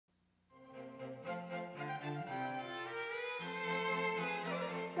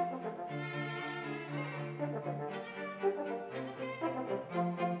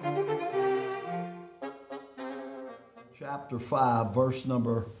chapter 5, verse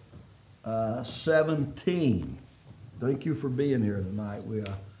number 17. Thank you for being here tonight. We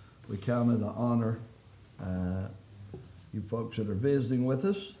count it an honor, you folks that are visiting with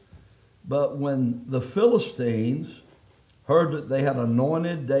us. But when the Philistines heard that they had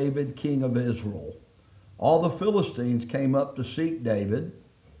anointed David king of Israel, all the Philistines came up to seek David.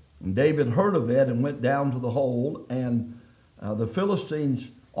 And David heard of it and went down to the hold. And the Philistines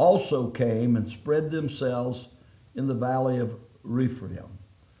also came and spread themselves in the valley of Rephaim.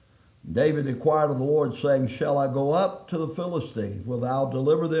 David inquired of the Lord, saying, Shall I go up to the Philistines? Wilt thou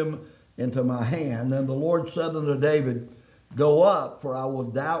deliver them into my hand? And the Lord said unto David, Go up, for I will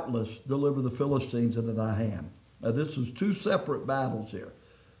doubtless deliver the Philistines into thy hand. Now, this is two separate battles here.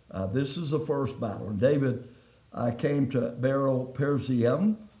 This is the first battle. And David came to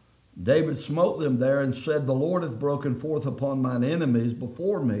Baal-perazim. David smote them there and said, The Lord hath broken forth upon mine enemies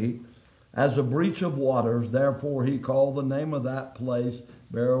before me as a breach of waters. Therefore he called the name of that place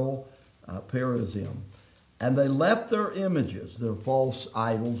Baal-perazim. And they left their images, their false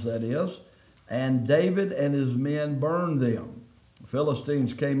idols, that is, and David and his men burned them. The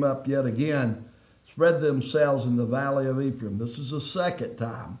Philistines came up yet again, spread themselves in the valley of Ephraim. This is the second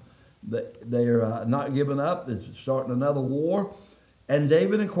time that they're not giving up. They're starting another war. And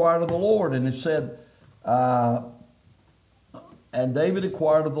David inquired of the Lord, and he said,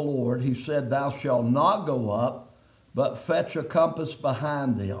 Thou shalt not go up, but fetch a compass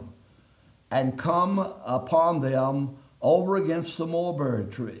behind them, and come upon them over against the mulberry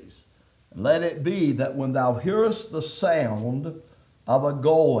trees. And let it be that when thou hearest the sound of a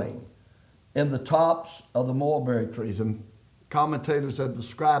going in the tops of the mulberry trees, and commentators have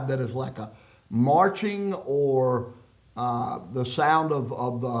described that as like a marching or the sound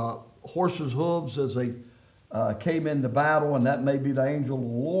of the horses' hooves as they came into battle, and that may be the angel of the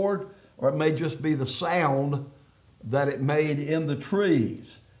Lord, or it may just be the sound that it made in the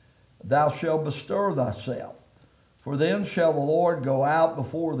trees. Thou shalt bestir thyself, for then shall the Lord go out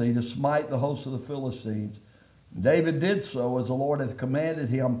before thee to smite the host of the Philistines. And David did so as the Lord hath commanded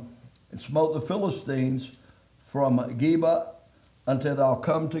him, and smote the Philistines from Geba until thou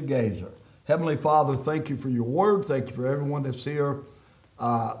come to Gazer. Heavenly Father, thank you for your word. Thank you for everyone that's here.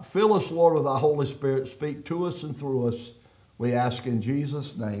 Fill us, Lord, with thy Holy Spirit. Speak to us and through us. We ask in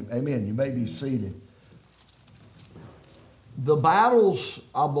Jesus' name. Amen. You may be seated. The battles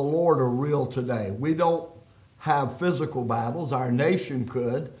of the Lord are real today. We don't have physical battles. Our nation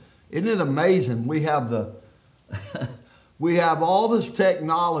could. Isn't it amazing? We have we have all this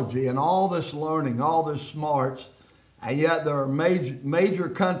technology and all this learning, all this smarts, and yet there are major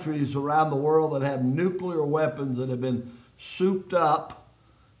countries around the world that have nuclear weapons that have been souped up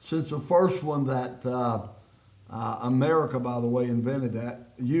since the first one that America, by the way, invented that,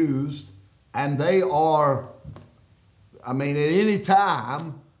 used. And they are, I mean, at any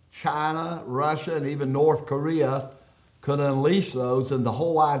time, China, Russia, and even North Korea could unleash those. And the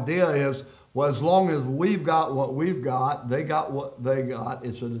whole idea is, well, as long as we've got what we've got, they got what they got,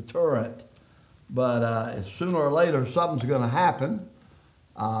 it's a deterrent. But sooner or later, something's going to happen,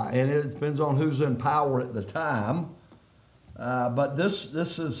 and it depends on who's in power at the time. But this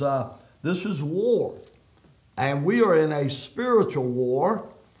is war, and we are in a spiritual war.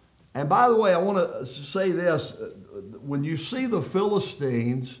 And by the way, I want to say this: when you see the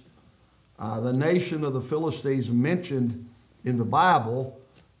Philistines, the nation of the Philistines mentioned in the Bible,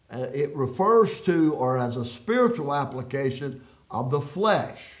 it refers to, or as a spiritual application of the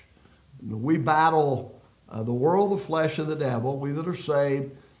flesh. We battle the world, the flesh, and the devil, we that are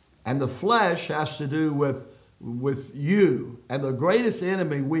saved. And the flesh has to do with you. And the greatest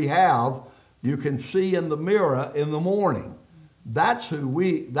enemy we have, you can see in the mirror in the morning. That's who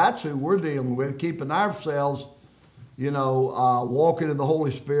we're dealing with, keeping ourselves, walking in the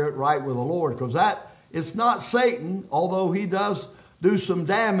Holy Spirit right with the Lord. Because it's not Satan, although he does do some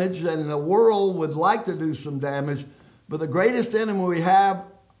damage, and the world would like to do some damage. But the greatest enemy we have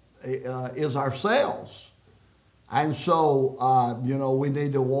is ourselves. And so, we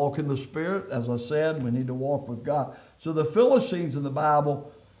need to walk in the Spirit. As I said, we need to walk with God. So the Philistines in the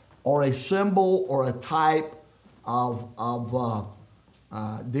Bible are a symbol or a type of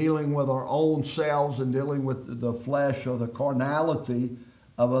dealing with our own selves and dealing with the flesh or the carnality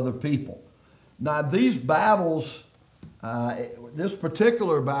of other people. Now, these battles, this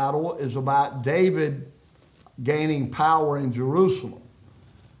particular battle is about David gaining power in Jerusalem.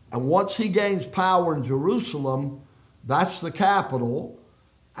 And once he gains power in Jerusalem, that's the capital.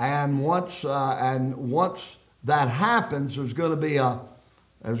 And once that happens, there's going to be a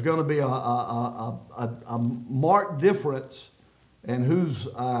marked difference in who's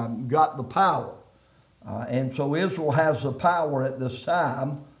got the power. And so Israel has the power at this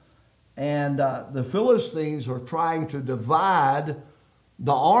time. And the Philistines are trying to divide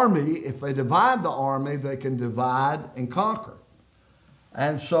the army. If they divide the army, they can divide and conquer.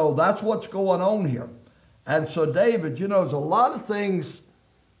 And so that's what's going on here. And so David, you know, there's a lot of things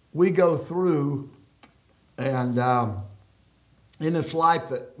we go through and in this life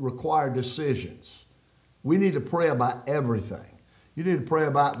that require decisions. We need to pray about everything. You need to pray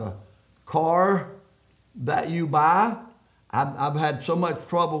about the car that you buy. I've had so much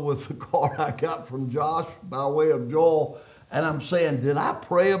trouble with the car I got from Josh by way of Joel, and I'm saying, did I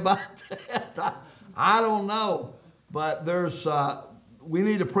pray about that? I don't know. But we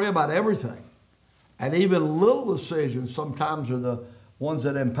need to pray about everything. And even little decisions sometimes are the ones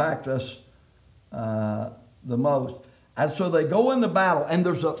that impact us the most. And so they go into battle, and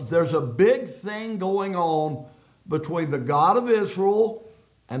there's a big thing going on between the God of Israel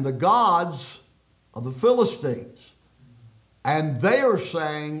and the gods of the Philistines. And they are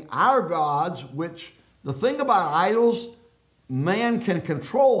saying, our gods, which the thing about idols, man can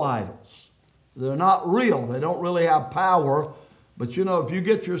control idols. They're not real. They don't really have power. But you know, if you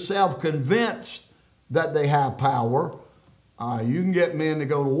get yourself convinced that they have power, you can get men to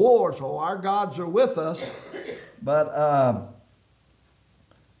go to war. So our gods are with us, but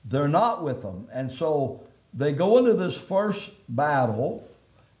they're not with them. And so they go into this first battle,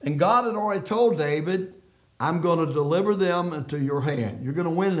 and God had already told David, I'm going to deliver them into your hand. You're going to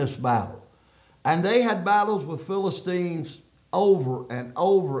win this battle. And they had battles with Philistines over and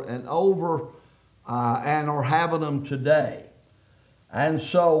over and over, and are having them today. And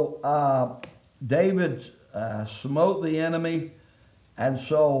so David smote the enemy, and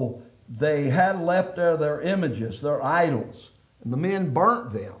so they had left there their images, their idols, and the men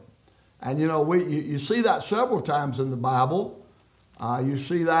burnt them. And you know, you see that several times in the Bible. You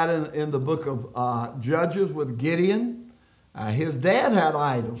see that in the book of Judges with Gideon. His dad had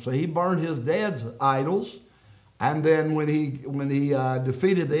idols, so he burned his dad's idols. And then when he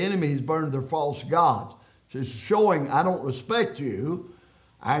defeated the enemy, he's burned their false gods. So it's showing, I don't respect you.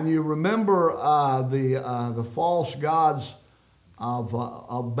 And you remember the false gods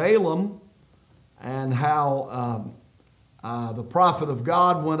of Balaam, and how the prophet of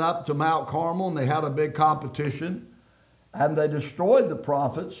God went up to Mount Carmel, and they had a big competition. And they destroyed the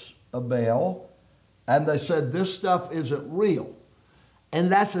prophets of Baal, and they said, this stuff isn't real.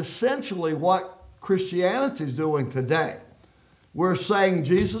 And that's essentially what Christianity is doing today. We're saying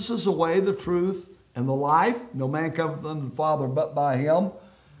Jesus is the way, the truth, and the life. No man cometh unto the Father but by him.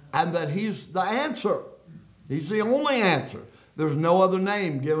 And that he's the answer. He's the only answer. There's no other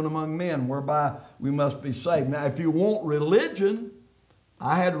name given among men whereby we must be saved. Now, if you want religion,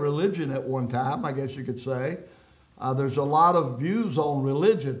 I had religion at one time, I guess you could say. There's a lot of views on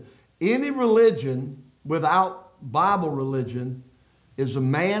religion. Any religion without Bible religion is a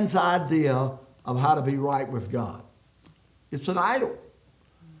man's idea of how to be right with God. It's an idol.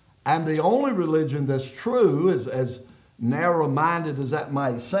 And the only religion that's true, as narrow-minded as that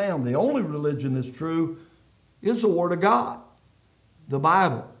might sound, the only religion that's true is the Word of God, the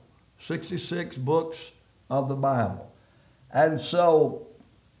Bible, 66 books of the Bible. And so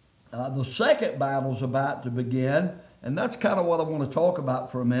the second battle's about to begin, and that's kind of what I want to talk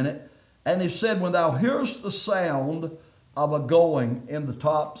about for a minute. And he said, when thou hearest the sound of a going in the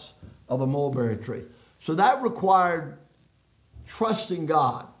tops of the mulberry tree. So that required trusting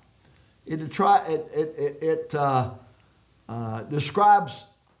God. It describes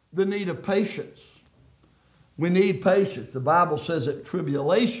the need of patience. We need patience. The Bible says that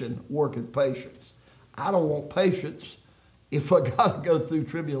tribulation worketh patience. I don't want patience if I got to go through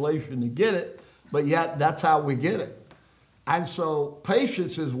tribulation to get it, but yet that's how we get it. And so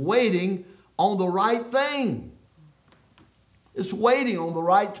patience is waiting on the right thing. It's waiting on the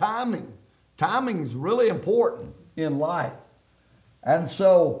right timing. Timing is really important in life. And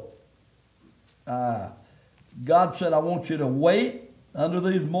so God said, I want you to wait under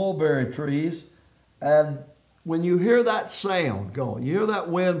these mulberry trees, and when you hear that sound going, you hear that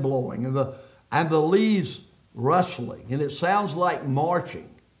wind blowing and the leaves rustling, and it sounds like marching.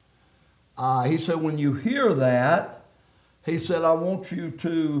 He said, when you hear that, he said, I want you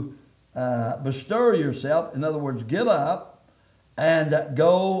to bestir yourself. In other words, get up and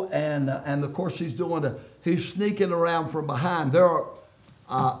go, and of course he's sneaking around from behind.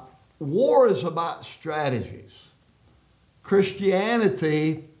 War is about strategies.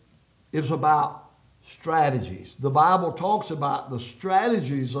 Christianity is about strategies. The Bible talks about the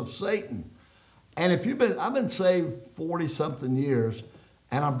strategies of Satan. And I've been saved 40-something years,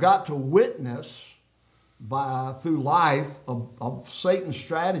 and I've got to witness through life of Satan's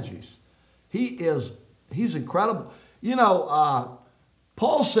strategies. He is he's incredible. You know,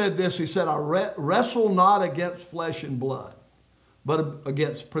 Paul said this. He said, I wrestle not against flesh and blood, but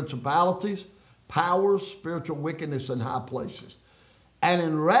against principalities, powers, spiritual wickedness in high places. And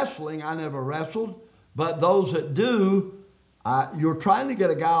in wrestling, I never wrestled, but those that do, you're trying to get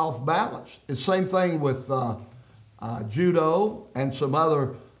a guy off balance. It's the same thing with judo and some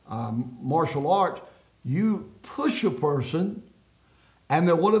other martial arts. You push a person, and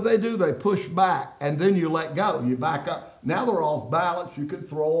then what do? They push back, and then you let go. You back up. Now they're off balance. You can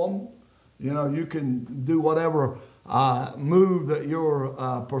throw them. You know, you can do whatever move that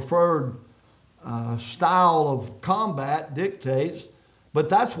your preferred style of combat dictates. But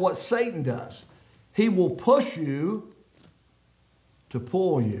that's what Satan does. He will push you to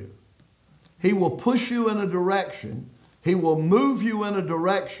pull you. He will push you in a direction. He will move you in a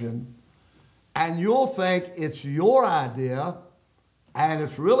direction, and you'll think it's your idea, and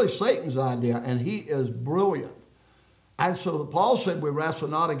it's really Satan's idea, and he is brilliant. And so Paul said we wrestle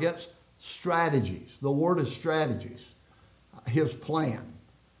not against strategies. The word is strategies, his plan.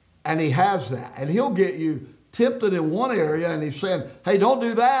 And he has that. And he'll get you tempted in one area, and he's saying, hey, don't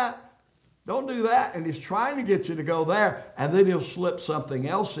do that. Don't do that. And he's trying to get you to go there, and then he'll slip something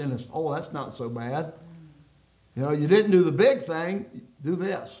else in. And, oh, that's not so bad. You know, you didn't do the big thing. Do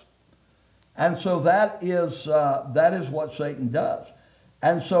this. And so that is what Satan does.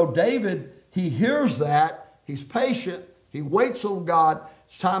 And so David, he hears that. He's patient. He waits on God.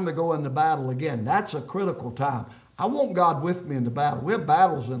 It's time to go into battle again. That's a critical time. I want God with me in the battle. We have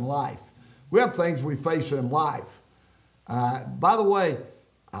battles in life. We have things we face in life. By the way,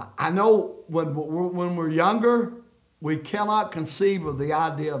 I know when we're younger, we cannot conceive of the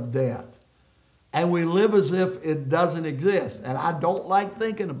idea of death. And we live as if it doesn't exist. And I don't like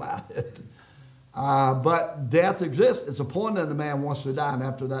thinking about it. But death exists. It's appointed that a man wants to die, and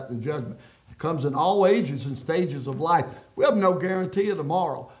after that the judgment. It comes in all ages and stages of life. We have no guarantee of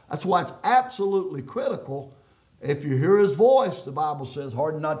tomorrow. That's why it's absolutely critical. If you hear his voice, the Bible says,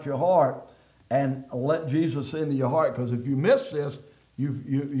 harden not your heart and let Jesus into your heart. Because if you miss this,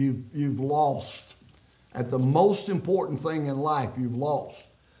 you've lost. At the most important thing in life, you've lost.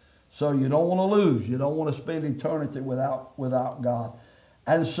 So you don't want to lose. You don't want to spend eternity without God.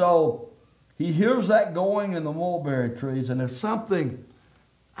 And so he hears that going in the mulberry trees, and there's something,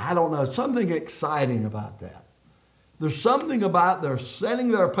 I don't know, something exciting about that. There's something about they're sitting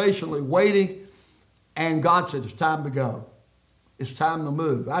there patiently waiting, and God said, it's time to go. It's time to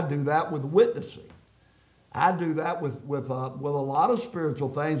move. I do that with witnessing. I do that with a lot of spiritual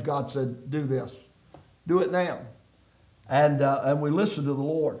things. God said, do this. Do it now. And we listen to the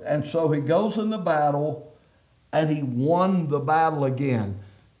Lord. And so he goes in the battle, and he won the battle again.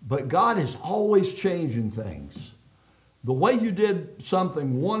 But God is always changing things. The way you did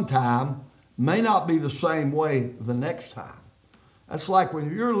something one time may not be the same way the next time. That's like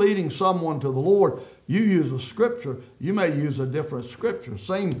when you're leading someone to the Lord, you use a scripture, you may use a different scripture.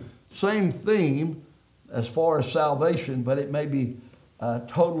 Same theme as far as salvation, but it may be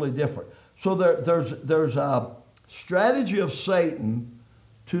totally different. So there's a strategy of Satan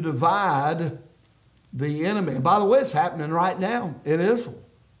to divide the enemy. And by the way, it's happening right now in Israel.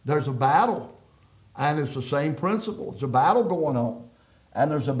 There's a battle, and it's the same principle. It's a battle going on,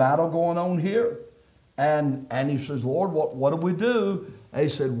 and there's a battle going on here. And he says, Lord, what do we do? And he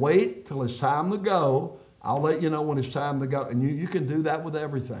said, wait till it's time to go. I'll let you know when it's time to go. And you can do that with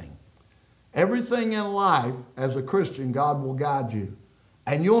everything. Everything in life, as a Christian, God will guide you.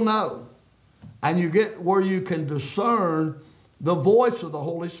 And you'll know. And you get where you can discern the voice of the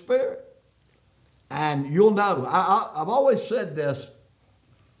Holy Spirit. And you'll know. I've always said this.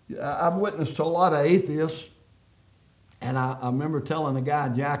 I've witnessed to a lot of atheists. And I remember telling a guy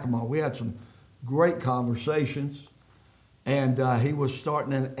in Yakima, we had some great conversations. And he was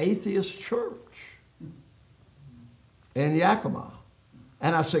starting an atheist church in Yakima.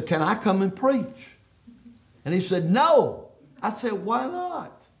 And I said, can I come and preach? And he said, no. I said, why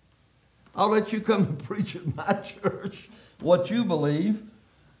not? I'll let you come and preach at my church what you believe.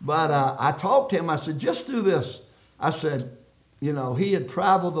 But I talked to him. I said, just do this. I said, you know, he had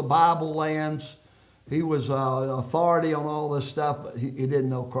traveled the Bible lands. He was an authority on all this stuff, but he didn't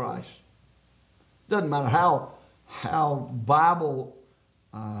know Christ. Doesn't matter how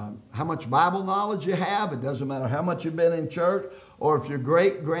much Bible knowledge you have. It doesn't matter how much you've been in church, or if your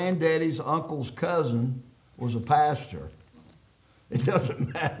great-granddaddy's uncle's cousin was a pastor. It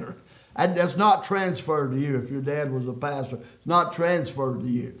doesn't matter. And that's not transferred to you. If your dad was a pastor, it's not transferred to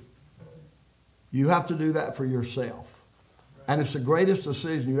you. You have to do that for yourself. And it's the greatest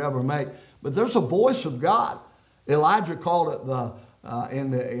decision you ever make. But there's a voice of God. Elijah called it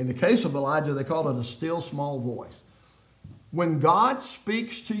in the case of Elijah, they call it a still small voice. When God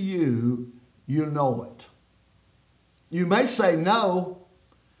speaks to you, you know it. You may say no,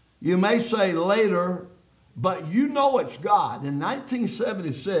 you may say later, but you know it's God. In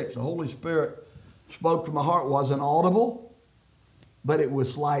 1976, the Holy Spirit spoke to my heart. It wasn't audible, but it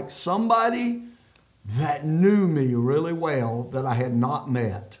was like somebody that knew me really well that I had not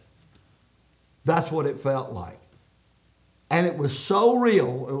met. That's what it felt like. And it was so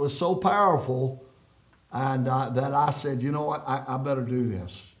real, it was so powerful, and that I said, you know what, I better do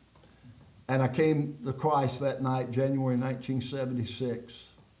this. And I came to Christ that night, January 1976,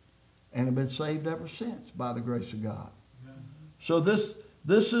 and have been saved ever since by the grace of God. So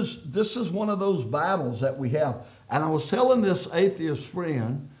this is one of those battles that we have. And I was telling this atheist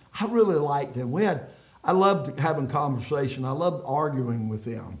friend, I really liked him. I loved having conversation. I loved arguing with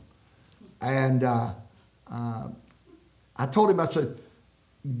him. And I told him, I said,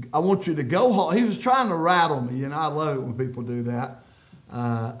 I want you to go home. He was trying to rattle me. You know, I love it when people do that.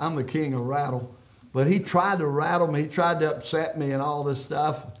 I'm the king of rattle. But he tried to rattle me. He tried to upset me and all this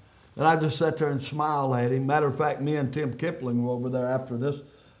stuff. And I just sat there and smiled at him. Matter of fact, me and Tim Kipling were over there after this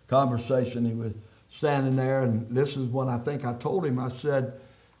conversation. He was standing there, and this is what I think I told him. I said,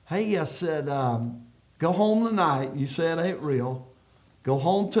 hey, go home tonight. You said it ain't real. Go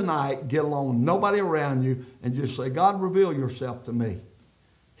home tonight, get alone, nobody around you, and just say, God, reveal yourself to me.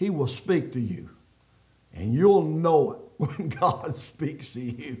 He will speak to you, and you'll know it when God speaks to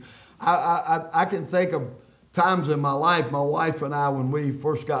you. I can think of times in my life, my wife and I, when we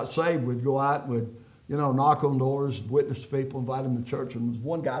first got saved, we'd go out and we'd, knock on doors, witness to people, invite them to church. And there was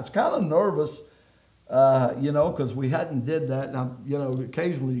one guy, I was kind of nervous, because we hadn't did that. And,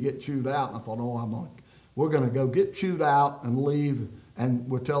 occasionally you get chewed out. And I thought, we're going to go get chewed out and leave, and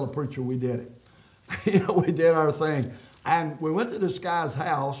we'll tell the preacher we did it. We did our thing. And we went to this guy's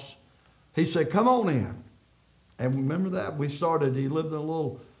house. He said, come on in. And remember that? He lived in a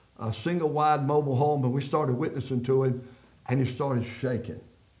little single-wide mobile home, and we started witnessing to him, and he started shaking.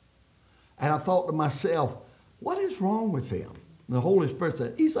 And I thought to myself, what is wrong with him? And the Holy Spirit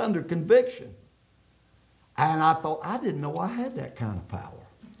said, he's under conviction. And I thought, I didn't know I had that kind of power.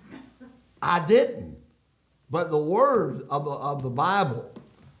 I didn't. But the word of the Bible,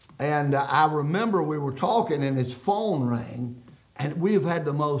 and I remember we were talking and his phone rang, and we have had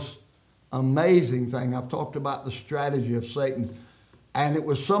the most amazing thing. I've talked about the strategy of Satan, and it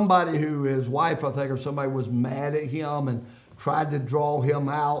was somebody who his wife, I think, or somebody was mad at him and tried to draw him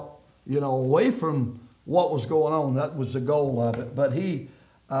out, away from what was going on. That was the goal of it. But he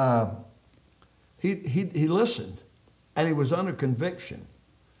listened, and he was under conviction.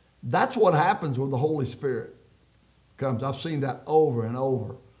 That's what happens when the Holy Spirit comes. I've seen that over and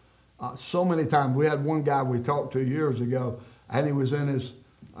over. So many times. We had one guy we talked to years ago, and he was in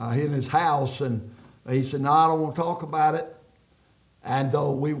his house, and he said, no, I don't want to talk about it. And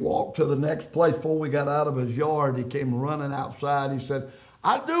though we walked to the next place, before we got out of his yard, he came running outside. He said,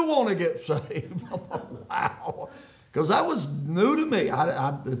 I do want to get saved. Wow. Because that was new to me.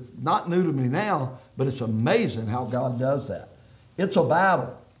 It's not new to me now, but it's amazing how God does that. It's a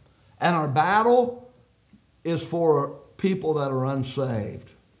battle. And our battle is for people that are unsaved.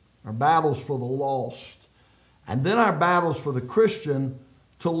 Our battle's for the lost. And then our battle's for the Christian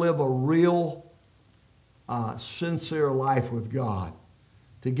to live a real, sincere life with God,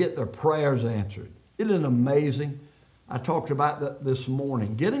 to get their prayers answered. Isn't it amazing? I talked about that this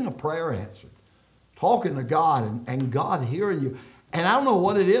morning. Getting a prayer answered. Talking to God and God hearing you. And I don't know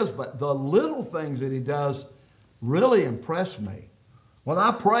what it is, but the little things that he does really impress me. When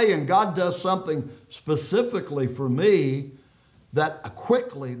I pray and God does something specifically for me that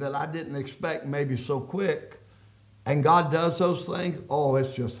I didn't expect, maybe so quick, and God does those things, oh,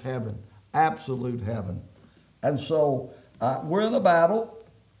 it's just heaven, absolute heaven. And so we're in a battle.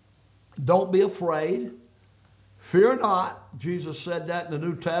 Don't be afraid. Fear not. Jesus said that in the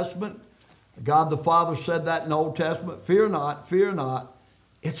New Testament. God the Father said that in the Old Testament. Fear not, fear not.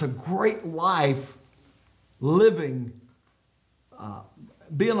 It's a great life living,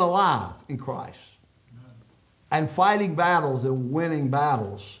 being alive in Christ and fighting battles and winning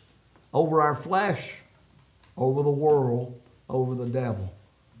battles over our flesh, over the world, over the devil.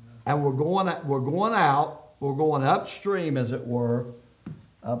 And we're going out, we're going upstream, as it were.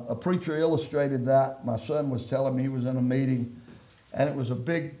 A preacher illustrated that. My son was telling me he was in a meeting, and it was a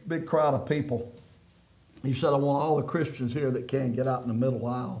big, big crowd of people. He said, I want all the Christians here that can get out in the middle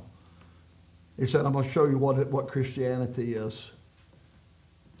aisle. He said, I'm going to show you what Christianity is.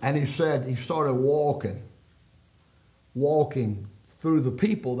 And he said he started walking through the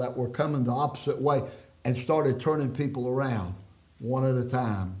people that were coming the opposite way and started turning people around. one at a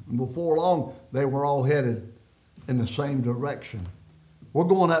time. And before long, they were all headed in the same direction. We're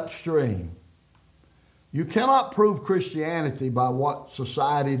going upstream. You cannot prove Christianity by what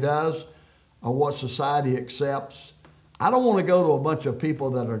society does or what society accepts. I don't want to go to a bunch of people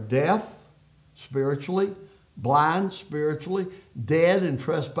that are deaf spiritually, blind spiritually, dead in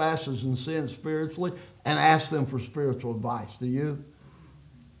trespasses and sins spiritually, and ask them for spiritual advice. Do you?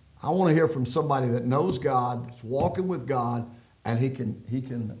 I want to hear from somebody that knows God, is walking with God, and he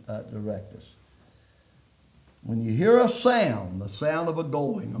can direct us. When you hear a sound, the sound of a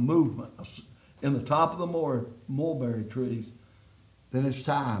going, a movement in the top of the mulberry trees, then it's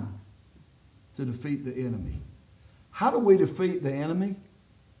time to defeat the enemy. How do we defeat the enemy?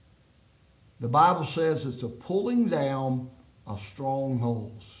 The Bible says it's a pulling down of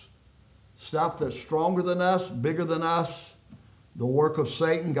strongholds. Stuff that's stronger than us, bigger than us, the work of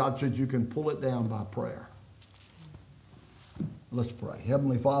Satan, God said you can pull it down by prayer. Let's pray.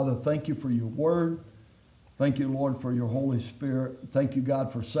 Heavenly Father, thank you for your word. Thank you, Lord, for your Holy Spirit. Thank you,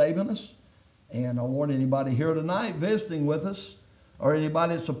 God, for saving us. And I want anybody here tonight visiting with us, or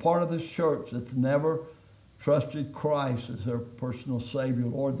anybody that's a part of this church that's never trusted Christ as their personal Savior.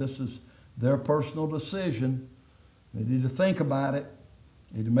 Lord, this is their personal decision. They need to think about it.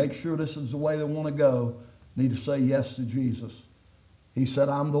 They need to make sure this is the way they want to go. They need to say yes to Jesus. He said,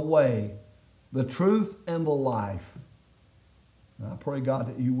 I'm the way, the truth, and the life. And I pray, God,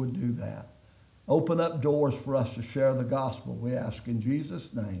 that you would do that. Open up doors for us to share the gospel, we ask in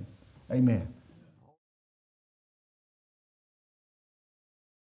Jesus' name. Amen.